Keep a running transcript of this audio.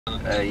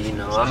You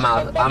know, I'm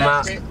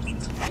out.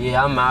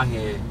 Yeah, I'm out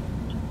here.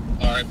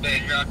 Alright,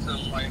 babe, got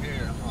something right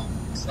here.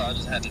 So I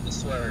just had to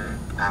swear.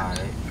 Alright.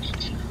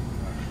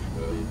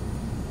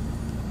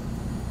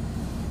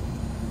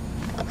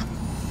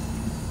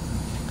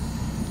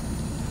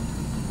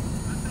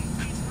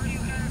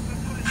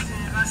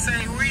 I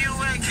say, where you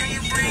at? Can you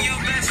bring your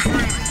best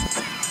friend?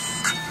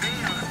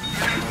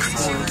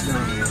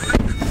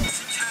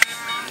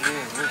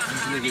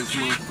 These niggas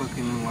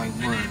motherfucking like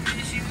what?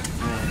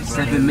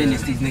 7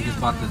 minutes, these niggas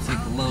about to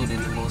take the load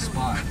in the little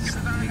spots.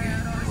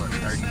 Nigga, what,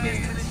 30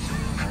 bands?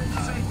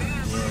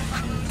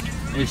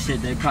 This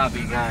shit, they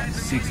probably got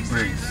 6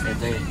 bricks. If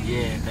they,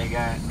 they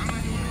got,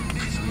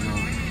 you know,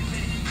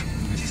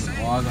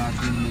 all I gotta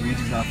do, nigga, we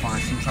just gotta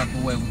find some type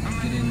of way we can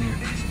get in there.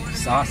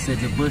 So I said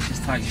the bushes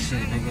type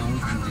shit, nigga, we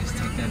can just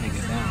take that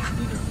nigga down,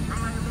 literally.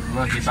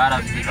 Look, he about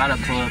to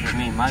pull up with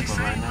me and Michael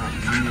right now.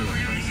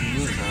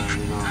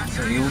 Yeah.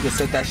 So we can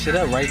set that shit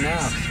up right now.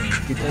 So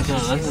get that shit.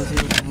 Let's see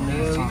what the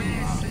niggas talking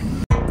about.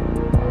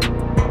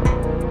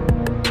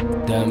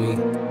 Dummy.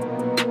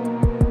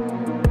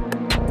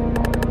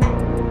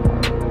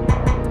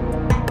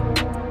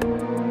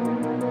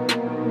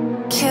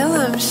 Kill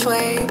him,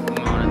 Sway.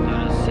 I'm moving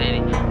through the city,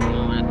 I'm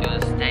moving through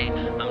the state.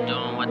 I'm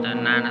doing what the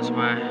Niners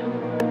were.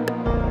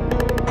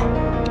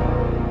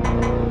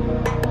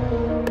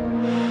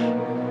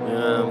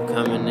 Yeah, I'm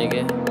coming,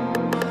 nigga.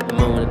 I'm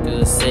moving through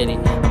the city,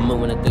 I'm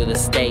moving through the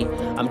state.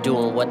 I'm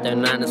doing what they're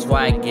not, that's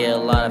why I get a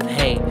lot of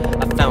hate.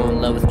 I fell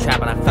in love with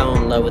trappin', I fell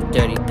in love with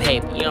dirty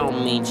pape. You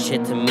don't mean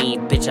shit to me,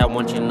 bitch, I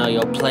want you to know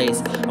your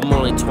place. I'm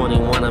only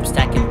 21, I'm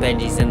stacking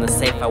Benjis in the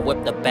safe. I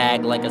whip the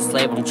bag like a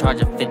slave, I'm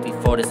charging 50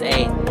 for this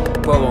 8.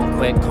 Bro won't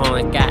quit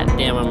calling,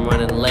 goddamn I'm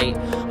running late.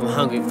 I'm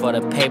hungry for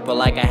the paper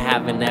like I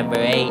haven't ever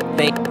ate.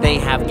 They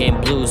have game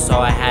blues, so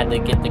I had to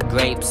get the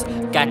grapes.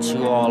 Got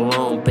you all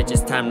alone, bitch,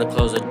 it's time to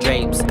close the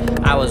drapes.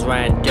 I was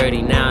riding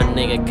dirty, now a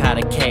nigga caught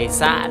a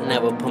case. I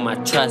never put my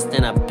trust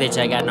in a bitch,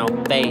 I got no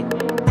faith.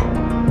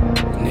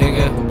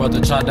 Nigga, I'm about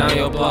to chop down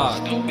your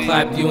block.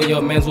 Clap you and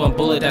your mans, one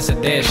bullet, that's a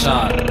dead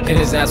shot. Hit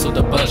his ass with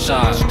a butt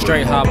shot.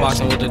 Straight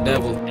hotboxing with the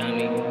devil.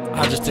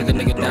 I just took a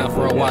nigga down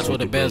for a watch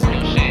with a bezel.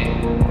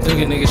 Took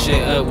a nigga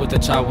shit up with the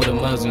chop with a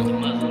muzzle.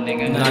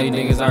 Now you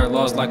niggas are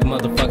lost like a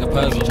motherfucking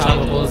puzzle.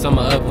 Chopper bullets,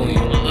 I'ma up on you.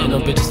 And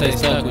them bitches stay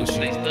stuck with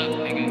you.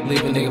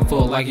 Leave a nigga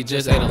full like he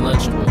just ate a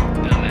Lunchable.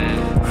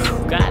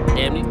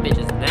 Goddamn, these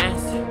bitches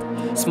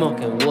nasty.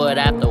 Smoking wood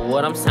after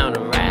wood, I'm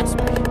sounding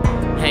raspy.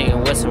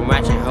 Hanging with some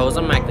ratchet hoes,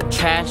 I'm acting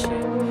trashy.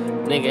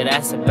 Nigga,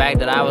 that's the bag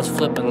that I was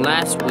flipping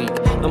last week.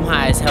 I'm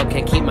high as hell,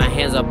 can't keep my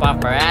hands up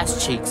off her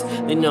ass cheeks.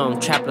 They know I'm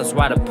trapped, that's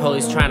why the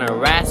police trying to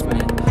harass me.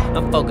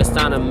 I'm focused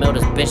on a mill,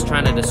 this bitch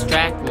trying to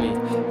distract me.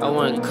 I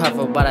wanted to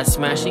cover, but I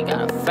smashed, she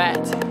got a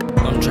fat.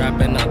 I'm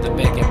trapping out the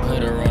back and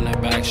put her on the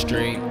back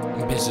street.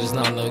 Bitches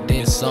not know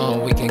this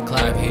song, we can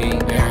clap heat.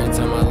 Every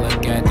time I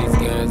look at these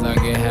guns, I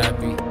get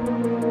happy.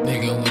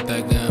 Nigga with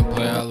that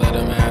gunplay, I let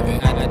him have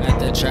it. At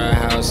the trap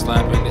house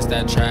slapping, it's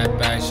that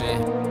trap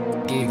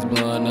action. Gigs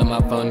blowing up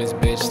my phone, this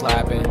bitch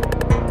slapping.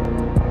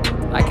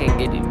 I can't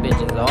get these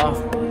bitches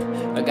off me.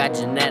 I got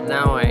Jeanette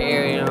now on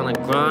area on a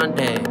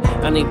grande.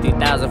 I need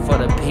 3,000 for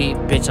the P,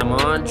 bitch, I'm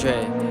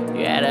Andre.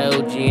 You had an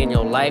OG in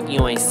your life,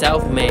 you ain't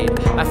self-made.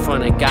 I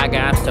fronted Gaga,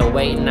 I'm still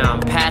waiting, now I'm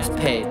past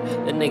paid.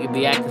 That nigga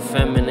be acting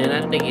feminine,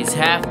 I think he's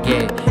half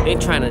gay. They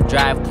tryna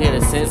drive clear to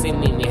Cincy,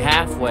 meet me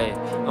halfway.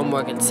 I'm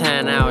working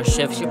 10-hour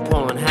shifts, you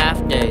pulling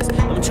half days.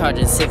 I'm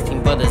charging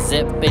 16 for the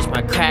zip, bitch,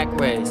 my crack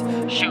raise.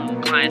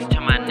 Shooting clients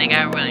to my nigga,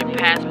 I really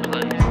pass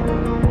play.